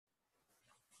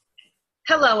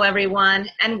Hello, everyone,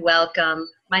 and welcome.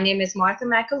 My name is Martha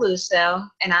Macaluso,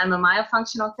 and I'm a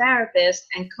myofunctional therapist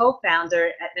and co-founder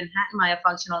at Manhattan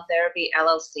Myofunctional Therapy,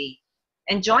 LLC.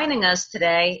 And joining us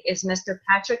today is Mr.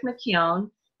 Patrick McKeown,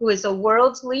 who is a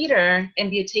world leader in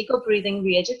buteyko breathing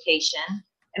reeducation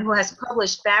and who has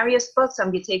published various books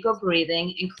on buteyko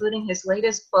breathing, including his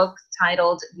latest book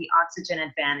titled The Oxygen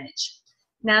Advantage.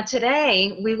 Now,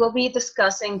 today, we will be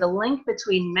discussing the link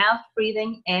between mouth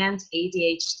breathing and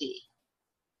ADHD.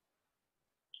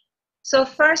 So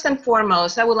first and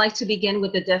foremost, I would like to begin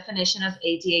with the definition of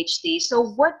ADHD.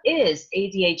 So what is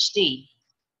ADHD?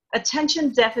 Attention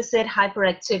Deficit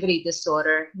Hyperactivity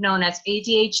Disorder, known as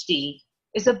ADHD,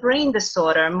 is a brain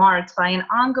disorder marked by an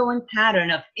ongoing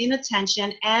pattern of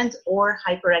inattention and/or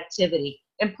hyperactivity,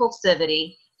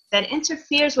 impulsivity, that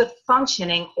interferes with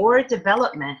functioning or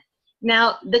development.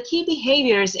 Now, the key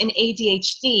behaviors in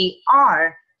ADHD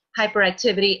are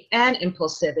hyperactivity and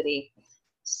impulsivity.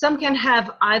 Some can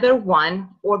have either one,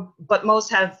 but most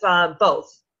have both.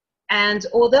 And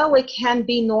although it can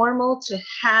be normal to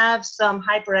have some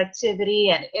hyperactivity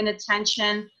and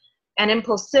inattention and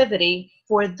impulsivity,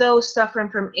 for those suffering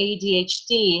from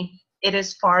ADHD, it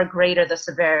is far greater the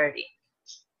severity.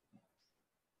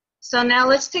 So now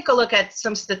let's take a look at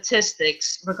some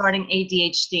statistics regarding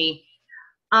ADHD.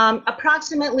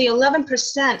 Approximately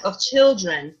 11% of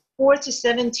children 4 to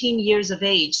 17 years of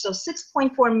age, so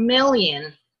 6.4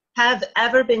 million, have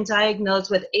ever been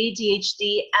diagnosed with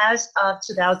ADHD as of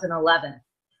 2011.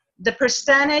 The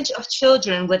percentage of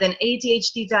children with an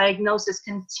ADHD diagnosis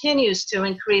continues to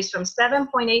increase from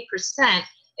 7.8%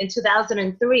 in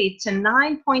 2003 to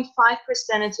 9.5%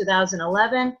 in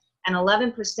 2011 and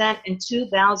 11% in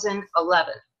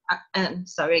 2011. In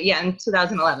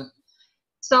 2011.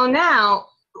 So now,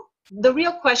 the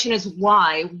real question is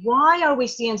why? Why are we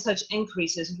seeing such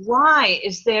increases? Why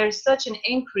is there such an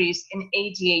increase in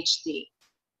ADHD?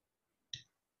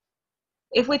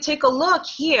 If we take a look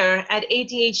here at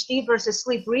ADHD versus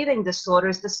sleep breathing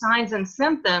disorders, the signs and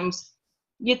symptoms,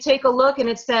 you take a look and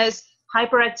it says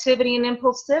hyperactivity and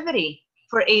impulsivity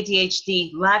for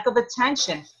ADHD, lack of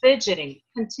attention, fidgeting,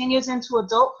 continues into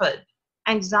adulthood,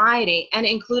 anxiety, and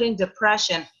including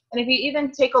depression. And if you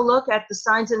even take a look at the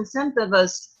signs and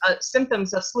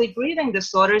symptoms of sleep breathing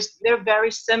disorders, they're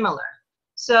very similar.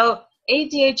 So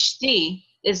ADHD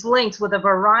is linked with a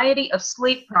variety of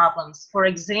sleep problems. For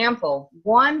example,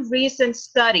 one recent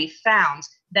study found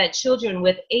that children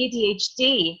with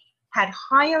ADHD had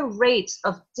higher rates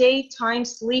of daytime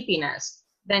sleepiness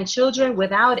than children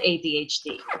without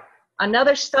ADHD.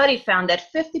 Another study found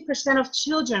that 50% of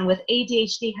children with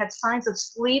ADHD had signs of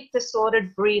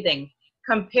sleep-disordered breathing,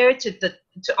 compared to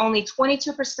only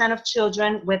 22% of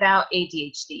children without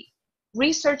ADHD.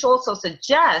 Research also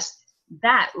suggests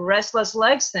that restless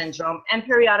leg syndrome and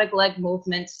periodic leg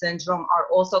movement syndrome are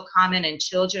also common in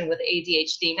children with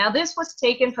ADHD. Now, this was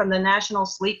taken from the National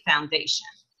Sleep Foundation.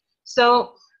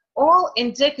 So, all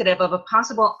indicative of a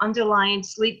possible underlying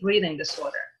sleep breathing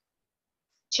disorder.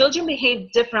 Children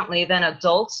behave differently than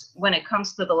adults when it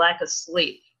comes to the lack of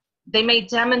sleep. They may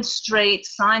demonstrate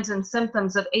signs and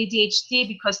symptoms of ADHD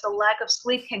because the lack of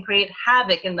sleep can create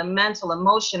havoc in the mental,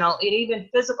 emotional, and even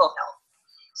physical health.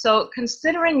 So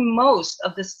considering most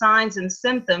of the signs and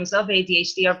symptoms of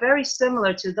ADHD are very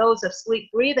similar to those of sleep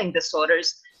breathing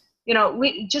disorders,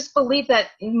 we just believe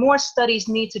that more studies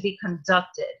need to be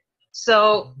conducted.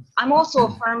 So I'm also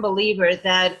a firm believer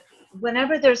that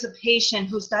whenever there's a patient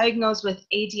who's diagnosed with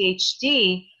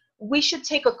ADHD, we should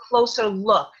take a closer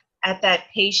look at that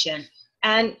patient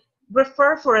and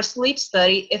refer for a sleep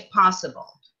study if possible,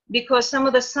 because some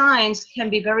of the signs can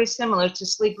be very similar to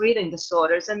sleep breathing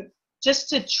disorders, and just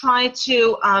to try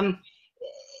to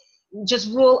just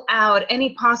rule out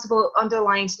any possible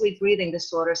underlying sleep breathing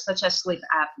disorders such as sleep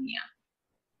apnea.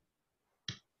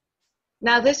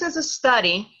 Now, this is a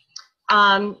study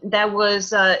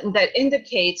that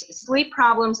indicates sleep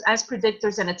problems as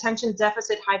predictors in attention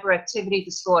deficit hyperactivity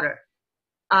disorder.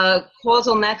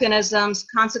 Causal mechanisms,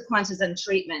 consequences, and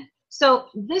treatment. So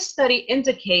this study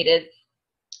indicated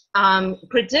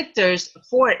predictors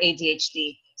for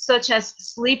ADHD, such as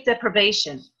sleep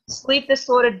deprivation,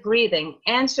 sleep-disordered breathing,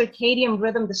 and circadian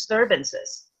rhythm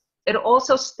disturbances. It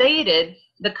also stated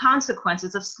the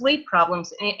consequences of sleep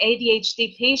problems in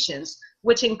ADHD patients,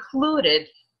 which included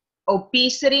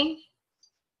obesity,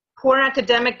 poor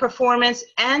academic performance,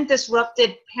 and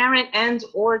disrupted parent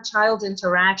and/or child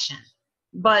interaction.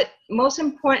 But most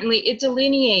importantly, it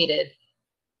delineated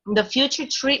the future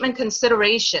treatment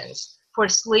considerations for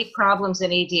sleep problems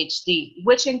in ADHD,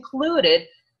 which included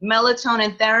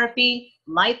melatonin therapy,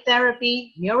 light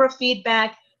therapy,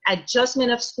 neurofeedback,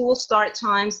 adjustment of school start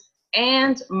times,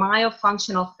 and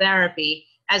myofunctional therapy,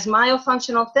 as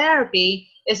myofunctional therapy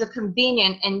is a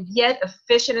convenient and yet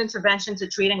efficient intervention to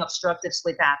treating obstructive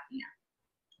sleep apnea.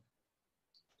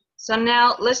 So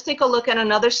now let's take a look at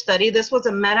another study. This was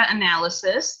a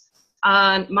meta-analysis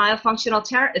on myofunctional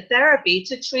therapy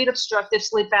to treat obstructive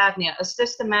sleep apnea, a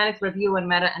systematic review and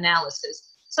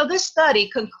meta-analysis. So this study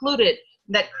concluded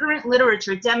that current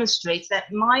literature demonstrates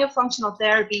that myofunctional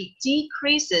therapy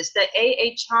decreases the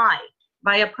AHI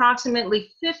by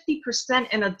approximately 50%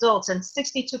 in adults and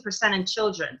 62% in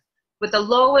children, with the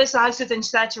lowest oxygen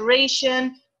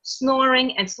saturation,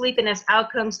 snoring, and sleepiness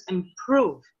outcomes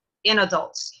improve in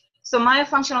adults. So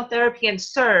myofunctional therapy can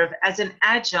serve as an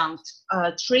adjunct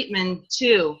treatment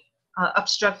to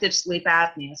obstructive sleep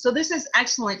apnea. So this is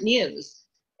excellent news.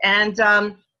 And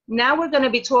now we're going to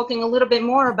be talking a little bit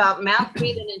more about mouth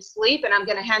breathing and sleep, and I'm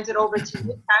going to hand it over to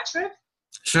you, Patrick.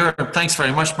 Sure. Thanks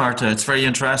very much, Marta. It's very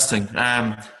interesting.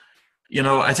 You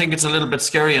know, I think it's a little bit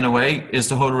scary in a way, is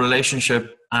the whole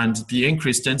relationship and the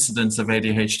increased incidence of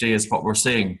ADHD is what we're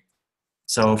seeing.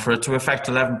 So for it to affect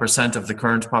 11% of the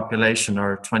current population,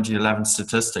 or 2011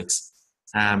 statistics,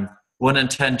 1 in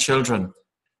 10 children.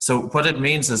 So what it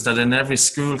means is that in every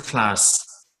school class,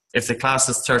 if the class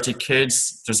is 30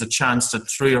 kids, there's a chance that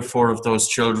 3 or 4 of those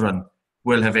children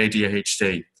will have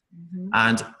ADHD. Mm-hmm.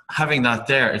 And having that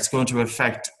there, it's going to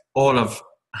affect all of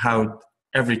how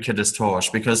every kid is taught,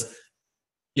 because,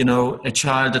 you know, a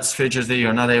child that's fidgety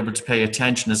or not able to pay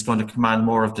attention is going to command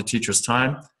more of the teacher's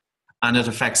time. And it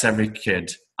affects every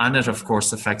kid. And it, of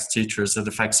course, affects teachers, it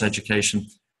affects education,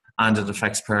 and it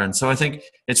affects parents. So I think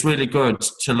it's really good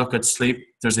to look at sleep.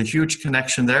 There's a huge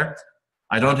connection there.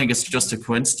 I don't think it's just a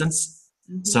coincidence.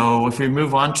 Mm-hmm. So if we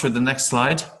move on to the next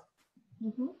slide.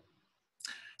 Mm-hmm.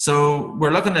 So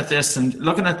we're looking at this and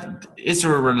looking at, is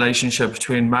there a relationship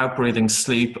between mouth breathing,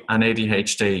 sleep, and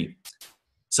ADHD?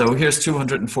 So here's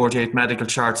 248 medical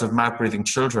charts of mouth breathing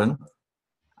children.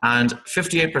 And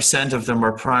 58% of them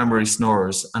were primary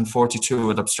snorers and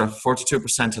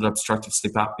 42% had obstructive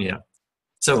sleep apnea.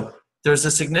 So there's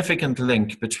a significant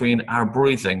link between our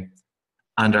breathing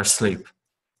and our sleep.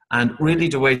 And really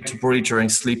the way to breathe during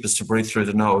sleep is to breathe through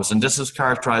the nose. And this is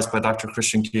characterized by Dr.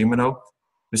 Christian Guilleminault,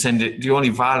 who's saying the only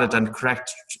valid and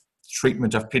correct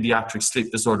treatment of pediatric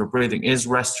sleep disorder breathing is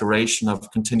restoration of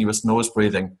continuous nose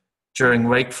breathing during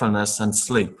wakefulness and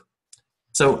sleep.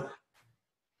 So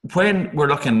when we're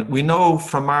looking, we know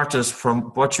from Marta's,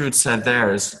 from what you had said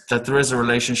there, is that there is a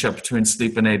relationship between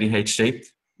sleep and ADHD.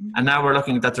 And now we're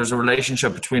looking that there's a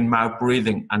relationship between mouth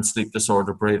breathing and sleep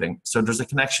disorder breathing. So there's a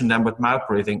connection then with mouth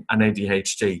breathing and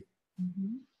ADHD.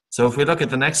 Mm-hmm. So if we look at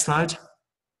the next slide,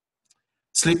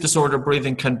 sleep disorder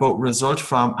breathing can both result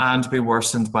from and be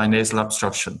worsened by nasal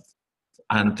obstruction.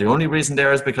 And the only reason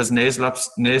there is because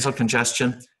nasal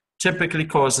congestion typically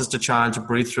causes the child to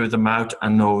breathe through the mouth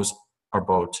and nose, or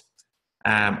both.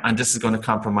 And this is going to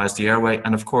compromise the airway.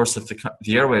 And of course, if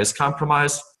the airway is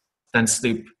compromised, then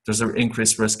there's an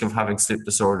increased risk of having sleep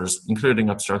disorders, including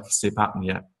obstructive sleep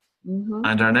apnea. Mm-hmm.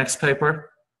 And our next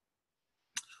paper,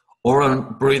 oral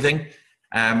breathing.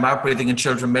 Mouth breathing in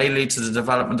children may lead to the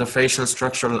development of facial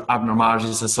structural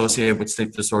abnormalities associated with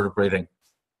sleep disorder breathing.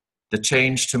 The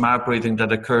change to mouth breathing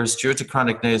that occurs due to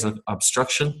chronic nasal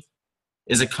obstruction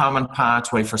is a common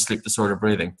pathway for sleep disorder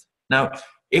breathing. Now,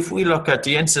 if we look at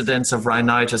the incidence of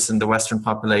rhinitis in the Western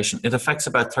population, it affects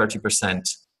about 30%.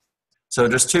 So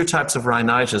there's 2 types of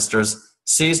rhinitis. There's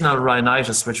seasonal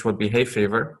rhinitis, which would be hay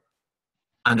fever.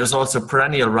 And there's also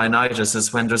perennial rhinitis,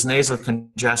 is when there's nasal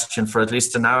congestion for at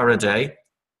least an hour a day.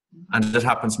 And it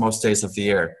happens most days of the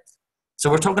year. So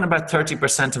we're talking about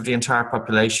 30% of the entire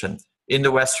population in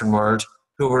the Western world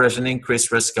who are at an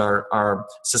increased risk or are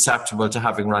susceptible to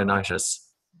having rhinitis.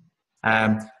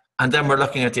 And then we're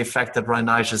looking at the effect that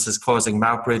rhinitis is causing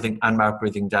mouth breathing and mouth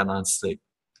breathing then on sleep.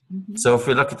 Mm-hmm. So if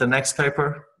we look at the next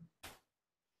paper,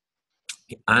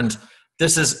 and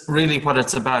this is really what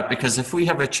it's about, because if we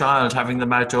have a child having the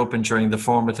mouth open during the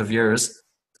formative years,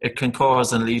 it can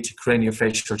cause and lead to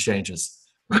craniofacial changes.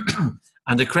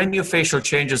 And the craniofacial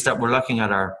changes that we're looking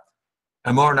at are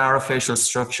a more narrow facial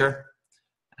structure,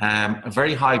 a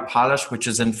very high palate, which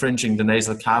is infringing the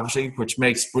nasal cavity, which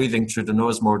makes breathing through the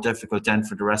nose more difficult then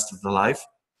for the rest of the life.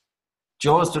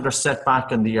 Jaws that are set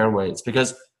back in the airways,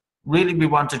 because really we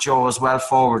want the jaws well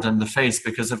forward in the face,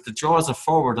 because if the jaws are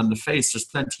forward in the face, there's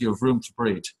plenty of room to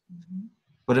breathe. Mm-hmm.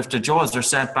 But if the jaws are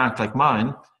set back like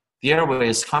mine, the airway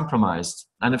is compromised.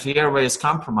 And if the airway is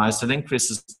compromised, it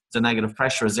increases the negative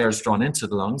pressure as air is drawn into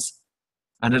the lungs,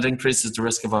 and it increases the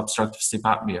risk of obstructive sleep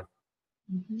apnea.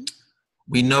 Mm-hmm.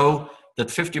 We know that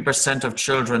 50% of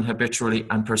children habitually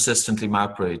and persistently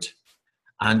mouth breathe.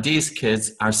 And these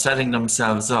kids are setting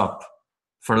themselves up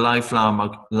for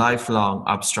lifelong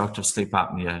obstructive sleep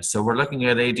apnea. So we're looking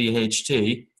at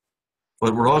ADHD,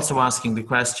 but we're also asking the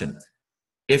question,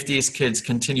 if these kids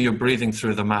continue breathing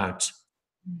through the mouth,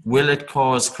 will it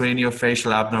cause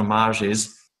craniofacial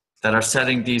abnormalities that are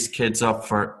setting these kids up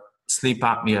for sleep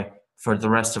apnea for the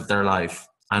rest of their life?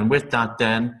 And with that,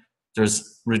 then,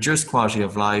 there's reduced quality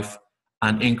of life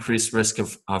and increased risk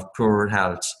of poorer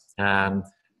health.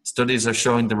 Studies are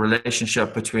showing the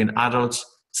relationship between adult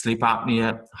sleep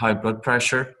apnea, high blood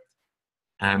pressure,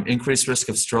 increased risk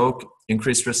of stroke,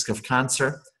 increased risk of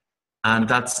cancer. And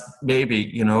that's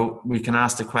maybe, we can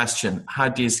ask the question,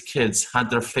 had these kids had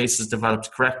their faces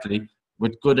developed correctly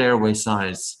with good airway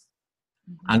size?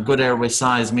 And good airway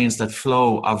size means that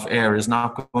flow of air is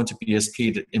not going to be as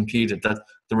impeded, that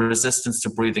the resistance to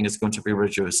breathing is going to be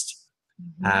reduced.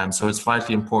 So it's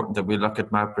vitally important that we look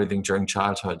at mouth breathing during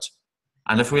childhood.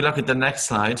 And if we look at the next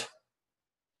slide,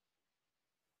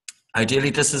 ideally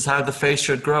this is how the face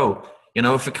should grow.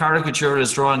 If a caricature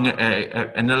is drawing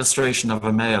an illustration of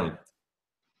a male,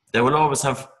 they will always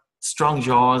have strong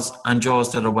jaws and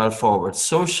jaws that are well forward.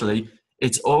 Socially,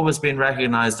 it's always been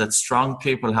recognized that strong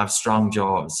people have strong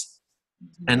jaws.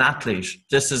 An athlete,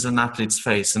 this is an athlete's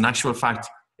face. In actual fact,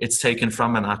 it's taken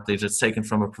from an athlete. It's taken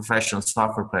from a professional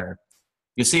soccer player.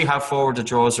 You see how forward the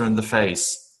jaws are in the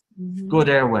face. Good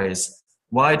airways,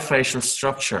 wide facial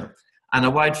structure. And a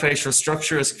wide facial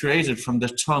structure is created from the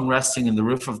tongue resting in the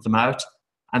roof of the mouth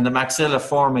and the maxilla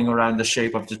forming around the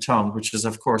shape of the tongue, which is,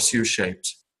 of course,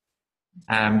 U-shaped.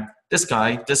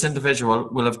 This individual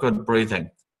will have good breathing,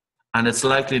 and it's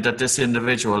likely that this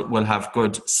individual will have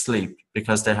good sleep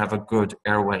because they have a good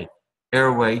airway.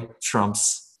 Airway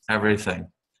trumps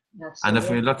everything. Absolutely. And if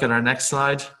we look at our next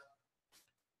slide,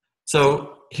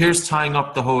 so here's tying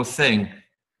up the whole thing.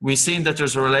 We've seen that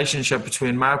there's a relationship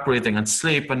between mouth breathing and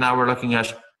sleep, and now we're looking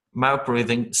at mouth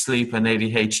breathing, sleep, and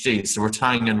ADHD. So we're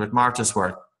tying in with Marta's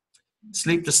work.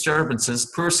 Sleep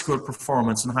disturbances, poor school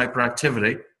performance, and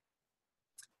hyperactivity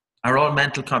are all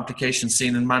mental complications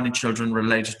seen in many children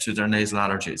related to their nasal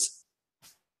allergies.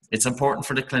 It's important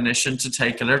for the clinician to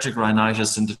take allergic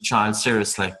rhinitis in the child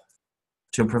seriously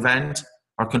to prevent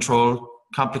or control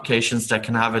complications that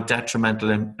can have a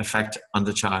detrimental effect on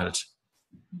the child.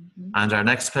 And our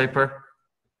next paper,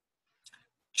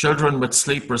 children with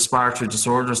sleep respiratory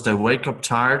disorders, they wake up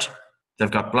tired, they've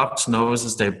got blocked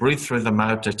noses, they breathe through the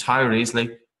mouth, they tire easily,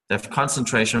 they have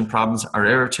concentration problems, are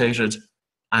irritated,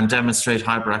 and demonstrate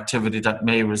hyperactivity that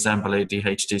may resemble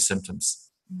ADHD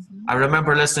symptoms. I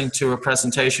remember listening to a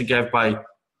presentation given by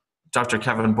Dr.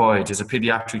 Kevin Boyd. He's a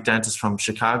pediatric dentist from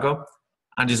Chicago,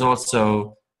 and he's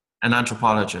also an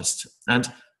anthropologist. And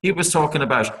he was talking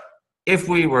about if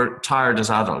we were tired as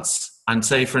adults, and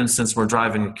say, for instance, we're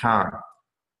driving a car,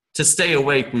 to stay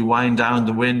awake, we wind down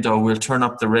the window, we'll turn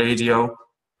up the radio,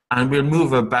 and we'll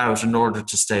move about in order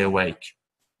to stay awake.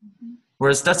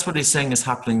 Whereas that's what he's saying is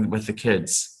happening with the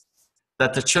kids,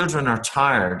 that the children are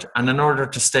tired, and in order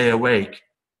to stay awake,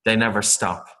 they never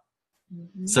stop.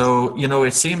 So,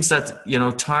 it seems that,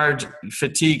 tired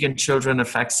fatigue in children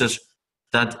affects it,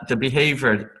 that the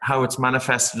behavior, how it's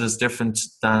manifested is different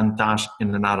than that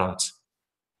in an adult.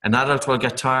 An adult will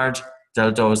get tired,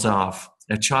 they'll doze off.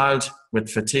 A child with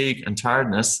fatigue and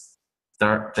tiredness,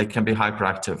 they can be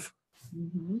hyperactive.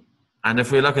 And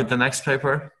if we look at the next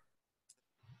paper,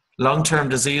 long-term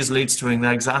disease leads to an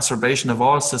exacerbation of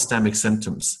all systemic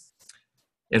symptoms.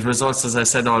 It results, as I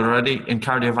said already, in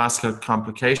cardiovascular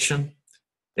complication.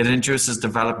 It induces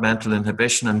developmental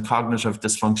inhibition and cognitive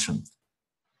dysfunction,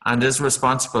 and is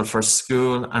responsible for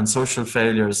school and social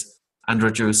failures and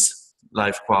reduce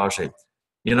life quality.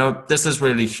 This is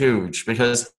really huge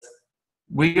because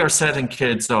we are setting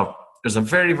kids up. There's a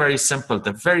very, very simple,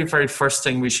 the very, very first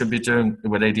thing we should be doing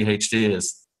with ADHD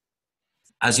is,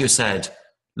 as you said,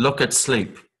 look at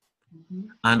sleep.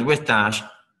 And with that,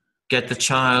 get the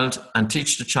child and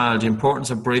teach the child the importance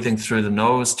of breathing through the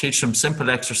nose, teach them simple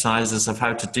exercises of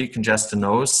how to decongest the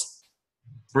nose,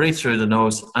 breathe through the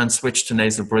nose, and switch to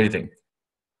nasal breathing,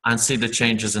 and see the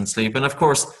changes in sleep. And of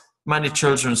course, many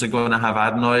children are going to have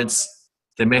adenoids,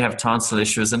 they may have tonsil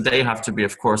issues, and they have to be,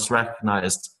 of course,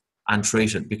 recognized and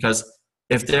treated, because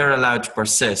if they're allowed to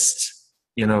persist,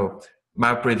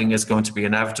 mouth breathing is going to be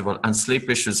inevitable and sleep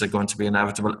issues are going to be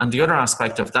inevitable. And the other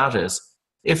aspect of that is,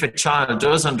 if a child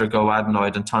does undergo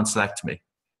adenoid and tonsillectomy,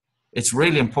 it's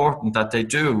really important that they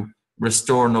do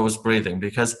restore nose breathing,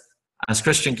 because as Dr.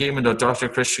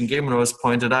 Christian Guilleminault has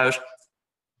pointed out,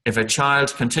 if a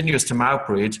child continues to mouth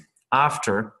breathe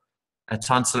after a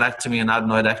tonsillectomy and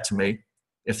adenoidectomy,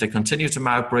 if they continue to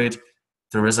mouth breathe,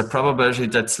 there is a probability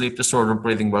that sleep disorder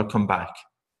breathing will come back.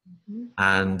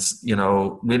 And, you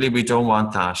know, really we don't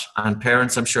want that. And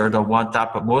parents, I'm sure, don't want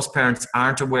that, but most parents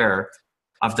aren't aware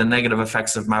of the negative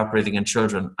effects of mouth breathing in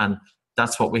children. And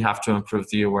that's what we have to improve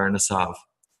the awareness of.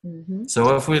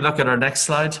 So if we look at our next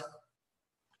slide.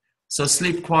 So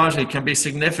sleep quality can be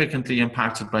significantly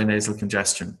impacted by nasal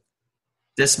congestion.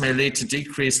 This may lead to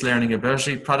decreased learning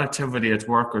ability, productivity at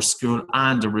work or school,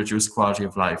 and a reduced quality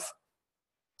of life.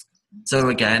 So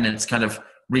again, it's kind of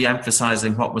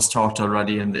re-emphasizing what was taught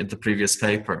already in the previous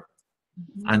paper.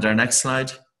 And our next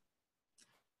slide.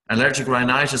 Allergic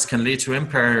rhinitis can lead to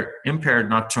impaired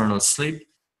nocturnal sleep,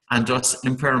 and thus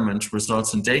impairment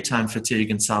results in daytime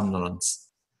fatigue and somnolence,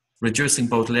 reducing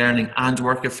both learning and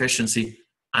work efficiency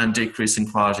and decreasing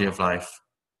quality of life.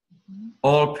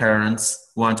 All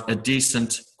parents want a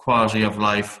decent quality of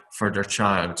life for their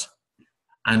child.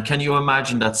 And can you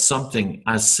imagine that something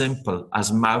as simple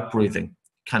as mouth breathing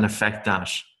can affect that?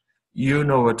 You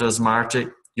know it does, Marty.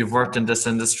 You've worked in this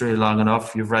industry long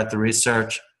enough. You've read the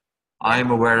research.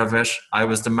 I'm aware of it. I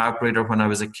was the mouth breather when I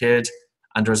was a kid.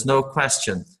 And there's no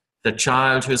question, the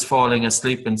child who's falling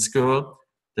asleep in school,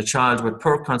 the child with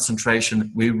poor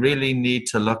concentration, we really need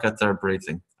to look at their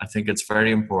breathing. I think it's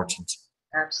very important.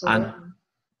 Absolutely. And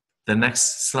the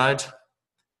next slide.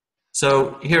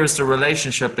 So here's the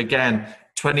relationship again.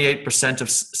 28% of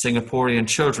Singaporean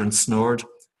children snored.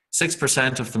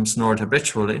 6% of them snored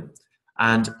habitually.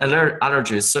 And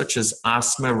allergies such as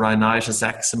asthma, rhinitis,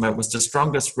 eczema was the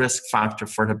strongest risk factor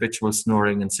for habitual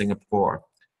snoring in Singapore.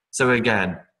 So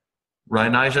again,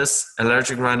 rhinitis,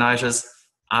 allergic rhinitis,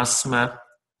 asthma,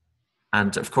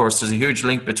 and of course there's a huge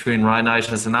link between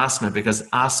rhinitis and asthma, because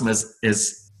asthma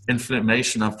is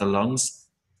inflammation of the lungs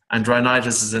and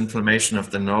rhinitis is inflammation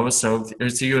of the nose. So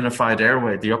it's a unified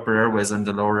airway. The upper airways and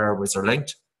the lower airways are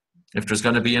linked. If there's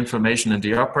going to be inflammation in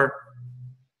the upper,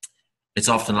 it's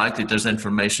often likely there's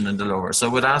inflammation in the lower. So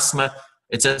with asthma,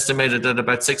 it's estimated that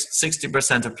about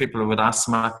 60% of people with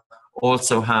asthma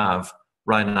also have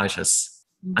rhinitis.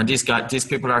 And these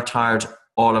people are tired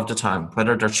all of the time,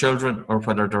 whether they're children or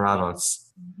whether they're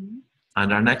adults.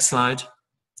 And our next slide.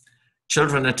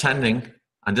 Children attending,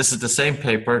 and this is the same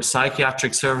paper,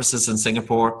 psychiatric services in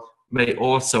Singapore may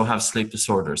also have sleep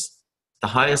disorders. The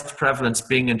highest prevalence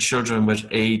being in children with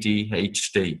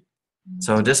ADHD.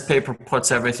 So this paper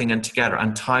puts everything in together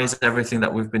and ties everything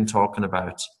that we've been talking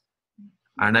about.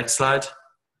 Our next slide.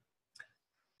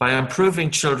 By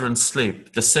improving children's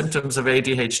sleep, the symptoms of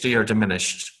ADHD are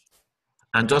diminished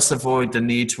and thus avoid the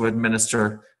need to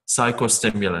administer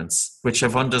psychostimulants, which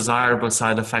have undesirable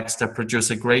side effects that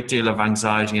produce a great deal of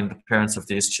anxiety in the parents of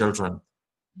these children.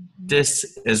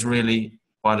 This is really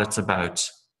what it's about.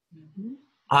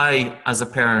 I, as a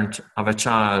parent of a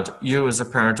child, you as a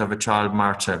parent of a child,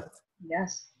 Marta,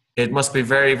 yes, it must be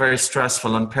very, very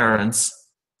stressful on parents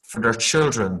for their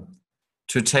children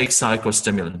to take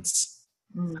psychostimulants.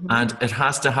 And it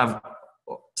has to have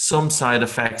some side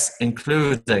effects,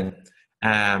 including,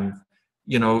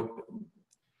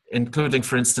 including,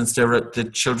 for instance, the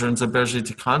children's ability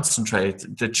to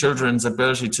concentrate, the children's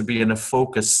ability to be in a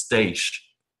focused state.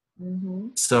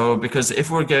 So, because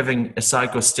if we're giving a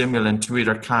psychostimulant to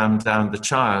either calm down the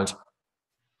child,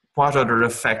 what other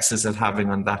effects is it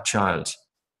having on that child?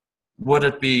 Would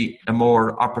it be a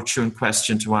more opportune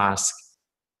question to ask,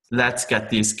 let's get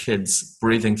these kids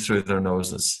breathing through their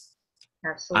noses?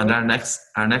 absolutely. And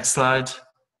our next slide.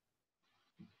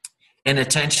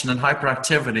 Inattention and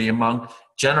hyperactivity among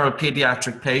general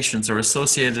pediatric patients are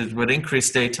associated with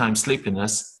increased daytime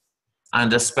sleepiness,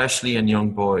 and especially in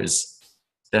young boys.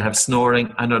 They have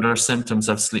snoring and other symptoms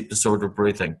of sleep disorder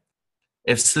breathing.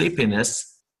 If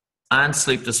sleepiness and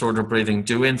sleep disorder breathing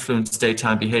do influence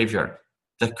daytime behavior,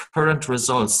 the current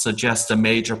results suggest a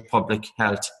major public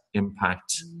health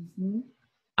impact.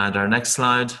 And our next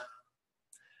slide.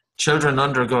 Children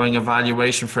undergoing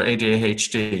evaluation for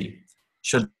ADHD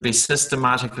should be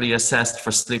systematically assessed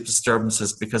for sleep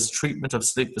disturbances, because treatment of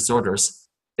sleep disorders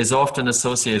is often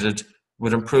associated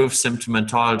with improved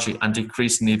symptomatology and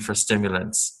decreased need for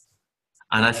stimulants.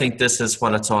 And I think this is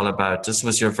what it's all about. This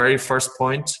was your very first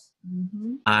point.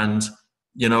 And,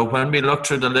 when we look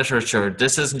through the literature,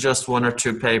 this isn't just one or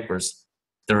two papers.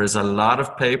 There is a lot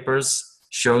of papers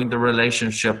showing the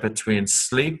relationship between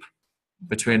sleep,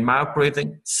 between mouth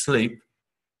breathing, sleep,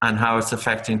 and how it's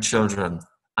affecting children,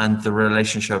 and the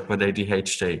relationship with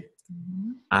ADHD.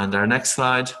 And our next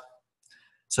slide.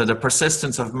 So the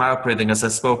persistence of mouth breathing, as I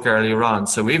spoke earlier on.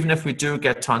 So even if we do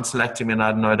get tonsillectomy and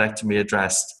adenoidectomy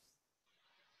addressed,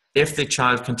 if the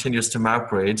child continues to mouth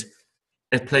breathe,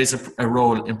 it plays a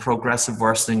role in progressive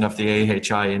worsening of the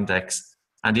AHI index.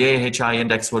 And the AHI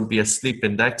index would be a sleep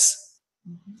index.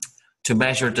 to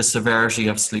measure the severity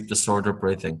of sleep disorder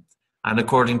breathing. And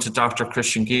according to Dr.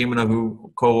 Christian Guilleminault,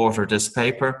 who co-authored this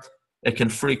paper, it can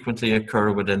frequently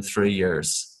occur within 3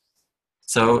 years.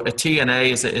 So a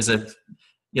TNA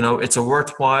it's a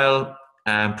worthwhile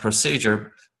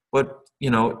procedure, but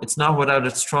it's not without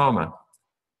its trauma.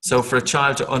 So for a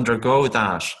child to undergo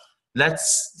that,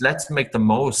 let's make the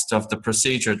most of the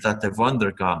procedure that they've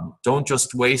undergone. Don't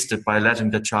just waste it by letting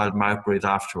the child mouth breathe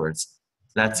afterwards.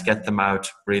 Let's get them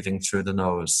out breathing through the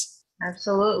nose.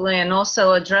 Absolutely. And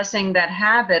also addressing that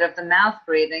habit of the mouth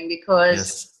breathing, because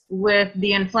Yes. with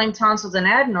the inflamed tonsils and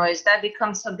adenoids, that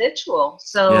becomes habitual.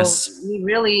 So Yes. we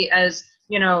really, as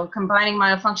combining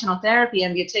myofunctional therapy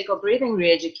and butycal breathing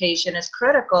reeducation is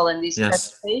critical in these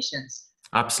types of patients.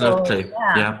 Absolutely. So,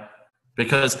 yeah.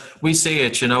 Because we see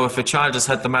it, if a child has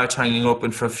had the mouth hanging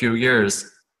open for a few years,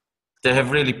 they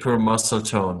have really poor muscle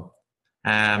tone.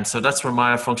 So that's where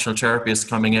myofunctional therapy is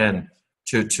coming in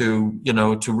to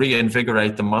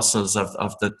reinvigorate the muscles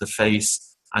of the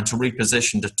face and to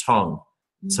reposition the tongue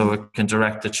so it can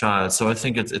direct the child. So I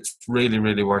think it's really,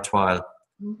 really worthwhile.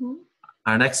 Mm-hmm.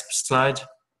 Our next slide.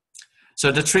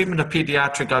 So the treatment of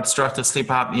pediatric obstructive sleep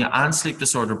apnea and sleep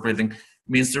disorder breathing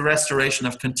means the restoration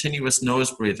of continuous nose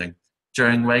breathing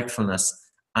during wakefulness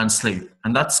and sleep.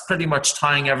 And that's pretty much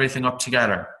tying everything up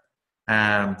together.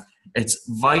 It's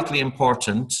vitally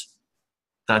important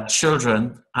that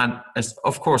children, and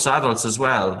of course adults as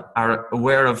well, are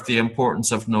aware of the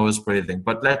importance of nose breathing.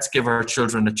 But let's give our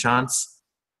children a chance.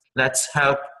 Let's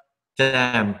help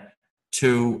them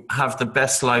to have the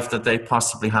best life that they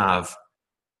possibly have.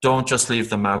 Don't just leave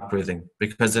them mouth breathing,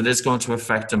 because it is going to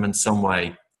affect them in some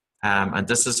way. And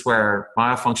this is where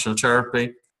myofunctional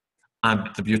therapy and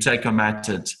the Buteyko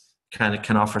method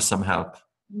can offer some help.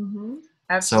 Mm-hmm.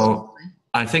 Absolutely. So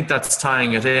I think that's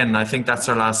tying it in. I think that's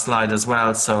our last slide as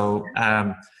well. So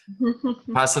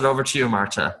pass it over to you,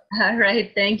 Marta. All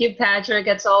right. Thank you, Patrick.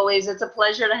 As always, it's a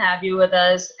pleasure to have you with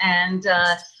us. And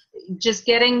just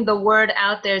getting the word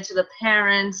out there to the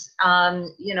parents,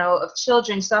 of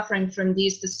children suffering from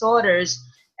these disorders,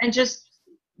 and just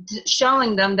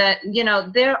showing them that,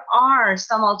 there are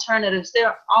some alternatives.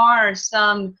 There are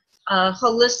some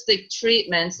holistic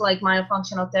treatments like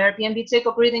myofunctional therapy and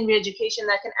butycal breathing reeducation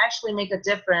that can actually make a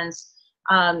difference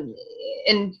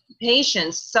in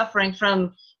patients suffering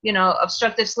from,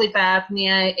 obstructive sleep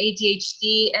apnea,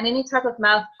 ADHD, and any type of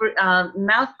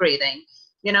mouth breathing.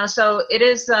 So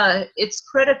it's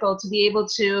critical to be able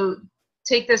to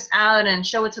take this out and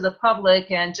show it to the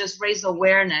public and just raise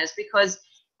awareness, because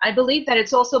I believe that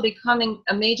it's also becoming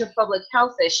a major public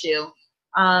health issue,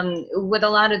 with a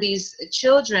lot of these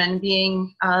children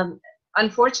being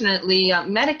unfortunately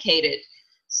medicated.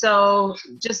 So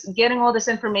just getting all this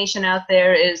information out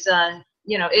there is,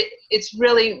 it's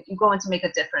really going to make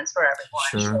a difference for everyone.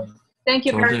 Sure. So thank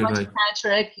you very much,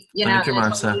 Patrick. Thank you,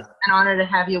 Marta. It's an honor to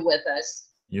have you with us.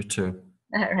 You too.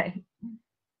 All right.